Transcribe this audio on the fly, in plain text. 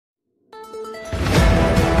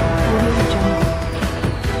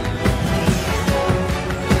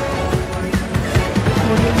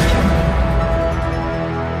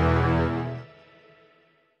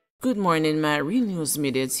Good morning, my Real News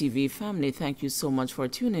Media TV family. Thank you so much for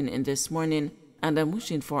tuning in this morning, and I'm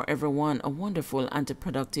wishing for everyone a wonderful and a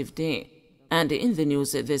productive day. And in the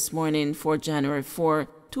news this morning for January 4,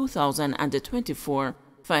 2024,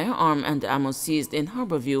 firearm and ammo seized in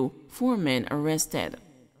Harborview, 4 men arrested.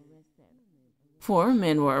 4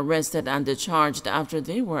 men were arrested and charged after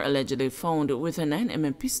they were allegedly found with a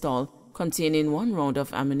 9mm pistol containing 1 round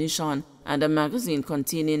of ammunition and a magazine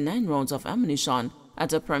containing 9 rounds of ammunition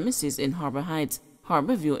at a premises in Harbor Heights,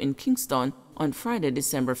 Harborview in Kingston on Friday,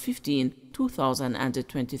 December 15,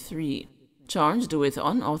 2023. Charged with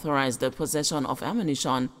unauthorized possession of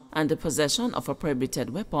ammunition and the possession of a prohibited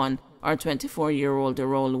weapon are 24-year-old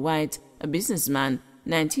Raoul White, a businessman,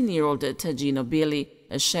 19-year-old Tajino Bailey,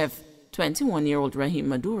 a chef, 21-year-old Rahim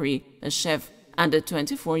Maduri, a chef, and a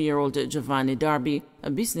 24-year-old Giovanni Darby, a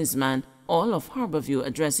businessman, all of Harborview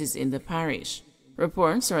addresses in the parish.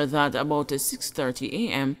 Reports are that about 6:30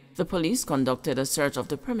 a.m., the police conducted a search of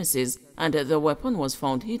the premises and the weapon was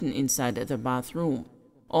found hidden inside the bathroom.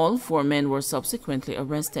 All 4 men were subsequently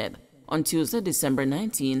arrested. On Tuesday, December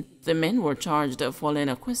 19, the men were charged following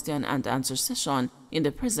a question and answer session in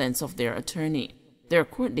the presence of their attorney. Their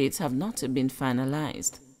court dates have not been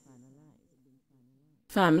finalized.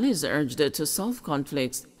 Families urged to solve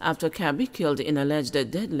conflicts after cabby killed in alleged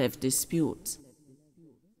deadlift disputes.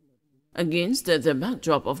 Against the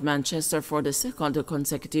backdrop of Manchester for the 2nd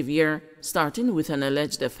consecutive year, starting with an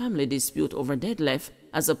alleged family dispute over deadlift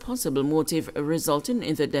as a possible motive resulting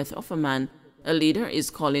in the death of a man, a leader is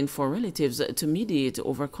calling for relatives to mediate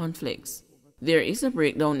over conflicts. There is a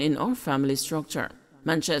breakdown in our family structure.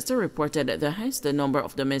 Manchester reported the highest number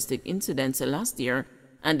of domestic incidents last year,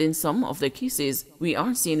 and in some of the cases, we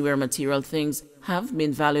are seeing where material things have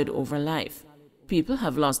been valued over life. People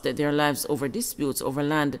have lost their lives over disputes over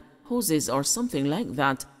land, houses, or something like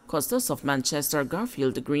that, Custos of Manchester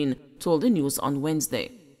Garfield Green told the news on Wednesday.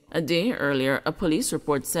 A day earlier, a police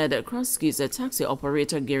report said Crosskeys taxi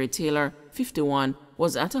operator Gary Taylor, 51,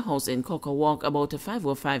 was at a house in Cocoa Walk about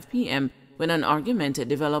 5:05 p.m. when an argument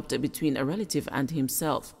developed between a relative and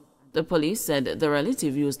himself. The police said the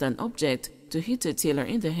relative used an object to hit Taylor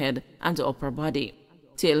in the head and upper body.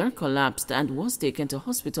 Taylor collapsed and was taken to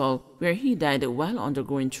hospital, where he died while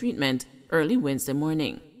undergoing treatment early Wednesday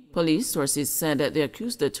morning. Police sources said the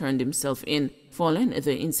accused turned himself in following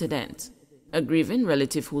the incident. A grieving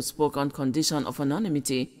relative who spoke on condition of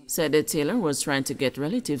anonymity said that Taylor was trying to get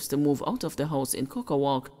relatives to move out of the house in Cocoa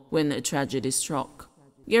Walk when a tragedy struck.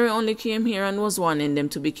 Gary only came here and was warning them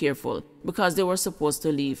to be careful because they were supposed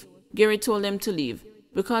to leave. Gary told them to leave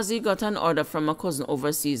because he got an order from a cousin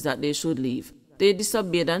overseas that they should leave. They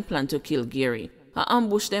disobeyed and planned to kill Gary. I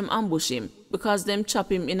ambush him because them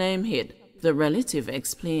chop him in him head, the relative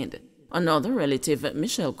explained. Another relative,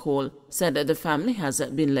 Michelle Cole, said that the family has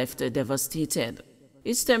been left devastated.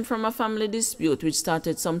 It stemmed from a family dispute which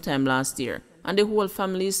started sometime last year, and the whole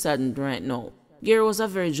family is saddened right now. Gary was a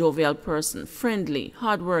very jovial person, friendly,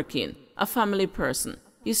 hardworking, a family person.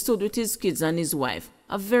 He stood with his kids and his wife,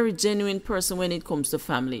 a very genuine person when it comes to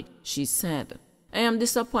family, she said. I am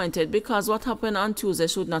disappointed because what happened on Tuesday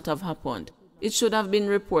should not have happened. It should have been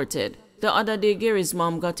reported. The other day, Gary's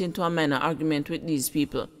mom got into a minor argument with these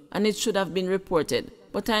people, and it should have been reported,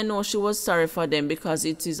 but I know she was sorry for them because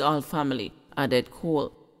it is all family, added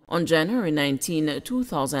Cole. On January 19,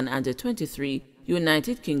 2023,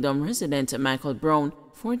 United Kingdom resident Michael Brown,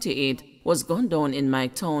 48, was gunned down in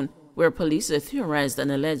Miketown, where police theorized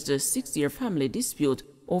an alleged 6-year family dispute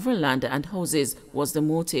over land and houses was the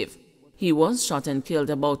motive. He was shot and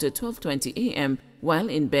killed about 12:20 a.m. while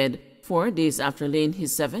in bed, 4 days after laying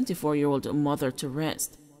his 74-year-old mother to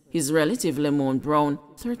rest. His relative Lemon Brown,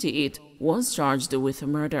 38, was charged with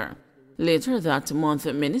murder. Later that month,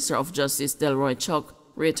 Minister of Justice Delroy Chuck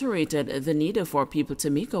reiterated the need for people to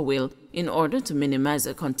make a will in order to minimize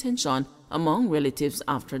a contention among relatives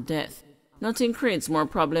after death. Nothing creates more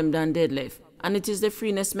problem than deadlift, and it is the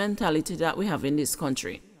freeness mentality that we have in this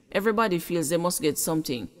country. Everybody feels they must get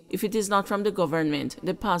something. If it is not from the government,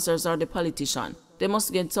 the pastors, or the politician, they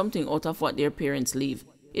must get something out of what their parents leave.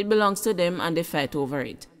 It belongs to them and they fight over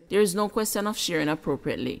it. There is no question of sharing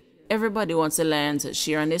appropriately. Everybody wants a lion's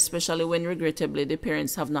share, and especially when regrettably the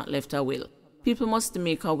parents have not left a will. People must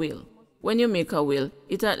make a will. When you make a will,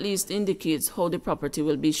 it at least indicates how the property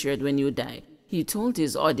will be shared when you die, he told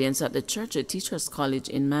his audience at the Church Teachers College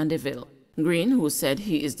in Mandeville. Green, who said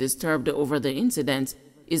he is disturbed over the incident,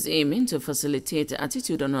 is aiming to facilitate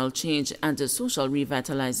attitudinal change and social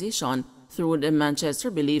revitalization through the Manchester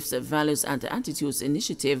Beliefs, Values and Attitudes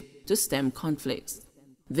initiative to stem conflicts.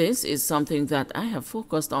 This is something that I have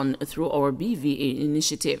focused on through our BVA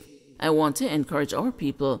initiative. I want to encourage our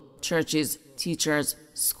people, churches, teachers,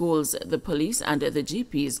 schools, the police, and the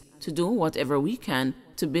GPs to do whatever we can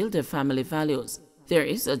to build their family values. There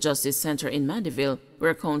is a justice center in Mandeville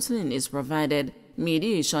where counseling is provided,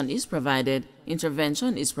 mediation is provided,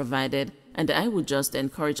 intervention is provided, and I would just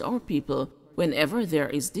encourage our people, whenever there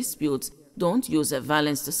is disputes, don't use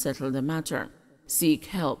violence to settle the matter. Seek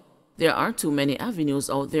help. There are too many avenues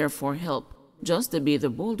out there for help. Just to be the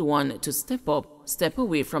bold one to step up, step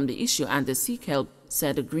away from the issue and seek help,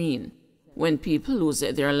 said Green. When people lose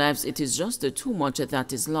their lives, it is just too much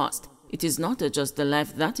that is lost. It is not just the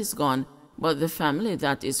life that is gone, but the family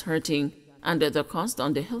that is hurting, and the cost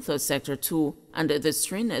on the health sector too, and the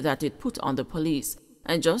strain that it put on the police.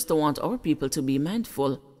 I just want our people to be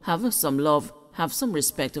mindful, have some love, have some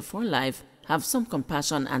respect for life, have some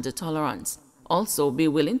compassion and tolerance. Also, be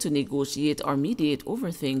willing to negotiate or mediate over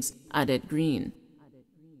things, added Green.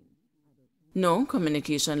 No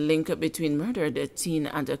communication link between murdered teen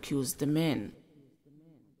and accused men.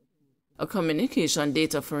 A communication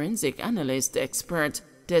data forensic analyst expert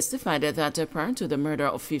testified that prior to the murder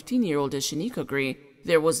of 15-year-old Shanika Gray,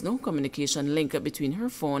 there was no communication link between her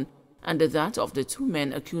phone and that of the two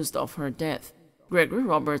men accused of her death. Gregory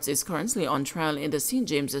Roberts is currently on trial in the St.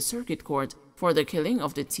 James Circuit Court for the killing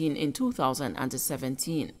of the teen in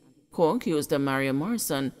 2017. Co-accused Maria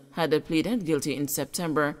Morrison had pleaded guilty in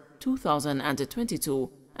September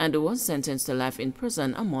 2022 and was sentenced to life in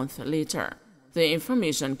prison a month later. The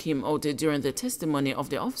information came out during the testimony of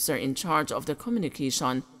the officer in charge of the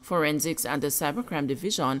Communication, Forensics and the Cybercrime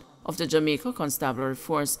Division of the Jamaica Constabulary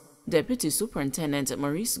Force, Deputy Superintendent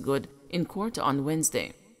Maurice Good, in court on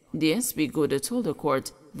Wednesday. DSP Good told the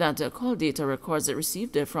court that call data records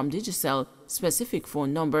received from Digicel, specific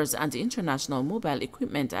phone numbers, and international mobile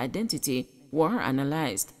equipment identity were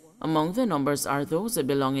analyzed. Among the numbers are those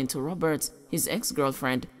belonging to Roberts, his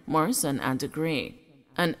ex-girlfriend, Morrison, and Gray.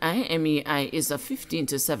 An IMEI is a 15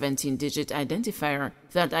 to 17-digit identifier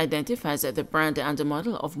that identifies the brand and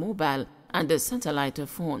model of mobile and satellite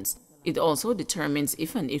phones. It also determines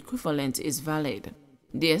if an equivalent is valid.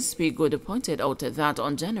 DSP Good pointed out that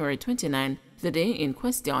on January 29, the day in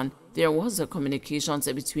question, there was a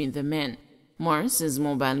communications between the men. Morris's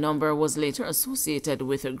mobile number was later associated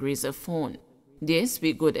with Gray's phone.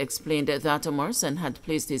 DSP Good explained that Morrison had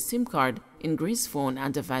placed his SIM card in Gray's phone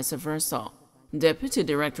and vice versa. Deputy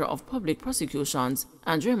Director of Public Prosecutions,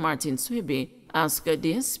 Andre Martin Swebe, asked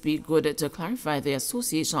DSP Good to clarify the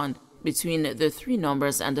association between the three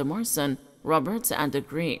numbers and Morrison, Roberts, and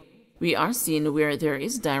Gray. We are seeing where there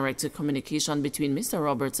is direct communication between Mr.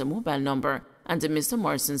 Roberts' mobile number and Mr.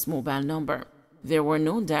 Morrison's mobile number. There were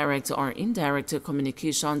no direct or indirect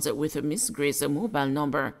communications with Miss Gray's mobile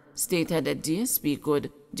number, stated DSP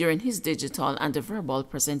Good during his digital and verbal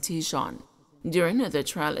presentation. During the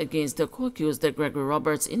trial against the co-accused Gregory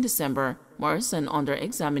Roberts in December, Morrison, under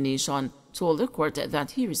examination, told the court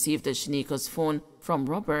that he received Shanika's phone from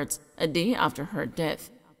Roberts a day after her death.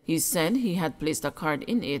 He said he had placed a card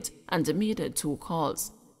in it and made 2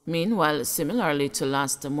 calls. Meanwhile, similarly to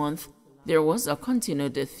last month, there was a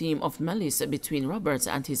continued theme of malice between Roberts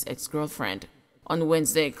and his ex-girlfriend. On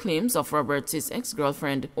Wednesday, claims of Roberts'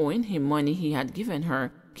 ex-girlfriend owing him money he had given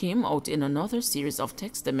her came out in another series of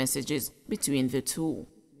text messages between the two.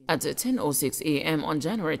 At 10:06 a.m. on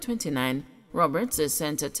January 29, Roberts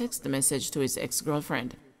sent a text message to his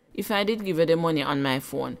ex-girlfriend. "If I did give you the money on my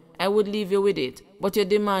phone, I would leave you with it, but you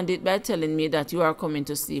demand it by telling me that you are coming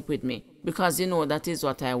to sleep with me, because you know that is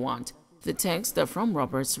what I want." The text from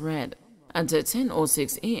Roberts read. At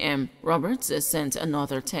 10:06 a.m., Roberts sent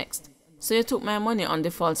another text. "So you took my money on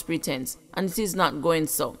the false pretense, and it is not going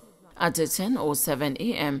so." At 10:07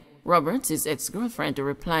 a.m., Roberts' ex-girlfriend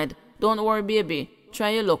replied, "Don't worry, baby,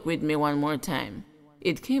 try your luck with me one more time."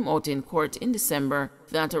 It came out in court in December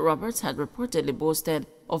that Roberts had reportedly boasted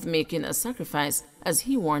of making a sacrifice as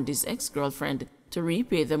he warned his ex-girlfriend to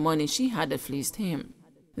repay the money she had fleeced him.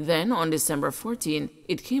 Then, on December 14,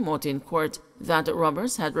 it came out in court that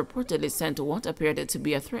Roberts had reportedly sent what appeared to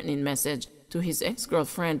be a threatening message to his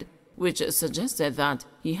ex-girlfriend, which suggested that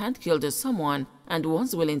he had killed someone and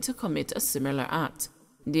was willing to commit a similar act.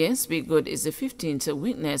 DSP Good is the 15th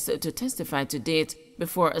witness to testify to date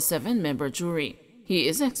before a 7-member jury. He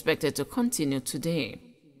is expected to continue today.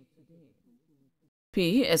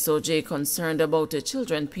 PSOJ concerned about the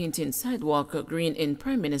children painting sidewalk green in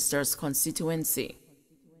Prime Minister's constituency.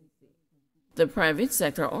 The private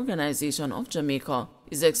sector organization of Jamaica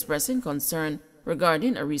is expressing concern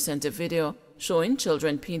regarding a recent video showing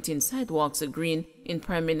children painting sidewalks green in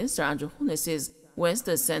Prime Minister Andrew Holness's West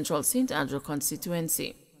Central St. Andrew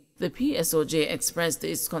constituency. The PSOJ expressed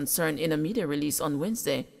its concern in a media release on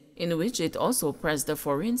Wednesday, in which it also pressed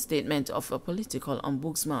for reinstatement of a political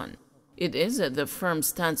ombudsman. It is the firm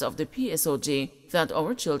stance of the PSOJ that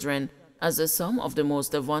our children, as some of the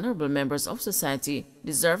most vulnerable members of society,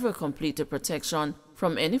 deserve a complete protection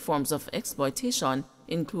from any forms of exploitation,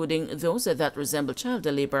 including those that resemble child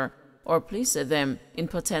labor or place them in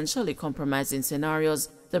potentially compromising scenarios,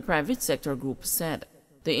 the private sector group said.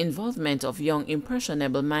 The involvement of young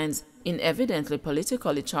impressionable minds in evidently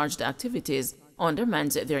politically charged activities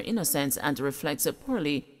undermines their innocence and reflects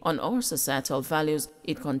poorly on our societal values,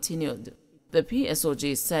 it continued. The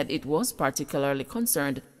PSOJ said it was particularly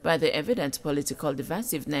concerned by the evident political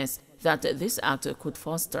divisiveness that this act could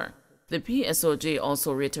foster. The PSOJ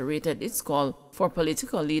also reiterated its call for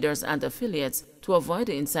political leaders and affiliates to avoid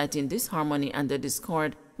inciting disharmony and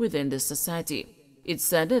discord within the society. It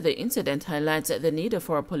said the incident highlights the need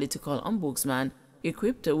for a political ombudsman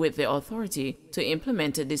equipped with the authority to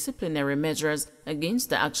implement disciplinary measures against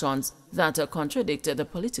the actions that contradict the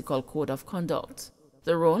political code of conduct.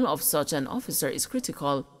 The role of such an officer is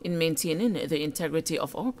critical in maintaining the integrity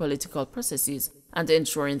of our political processes and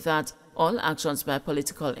ensuring that all actions by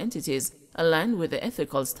political entities align with the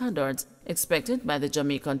ethical standards expected by the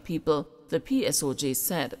Jamaican people, the PSOJ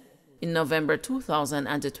said. In November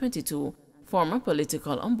 2022, former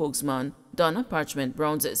political ombudsman Donna Parchment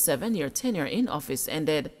Brown's 7-year tenure in office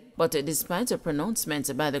ended, but despite a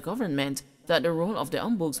pronouncement by the government that the role of the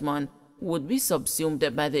ombudsman would be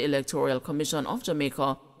subsumed by the Electoral Commission of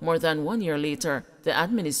Jamaica, more than 1 year later, the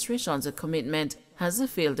administration's commitment has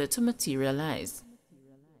failed to materialize.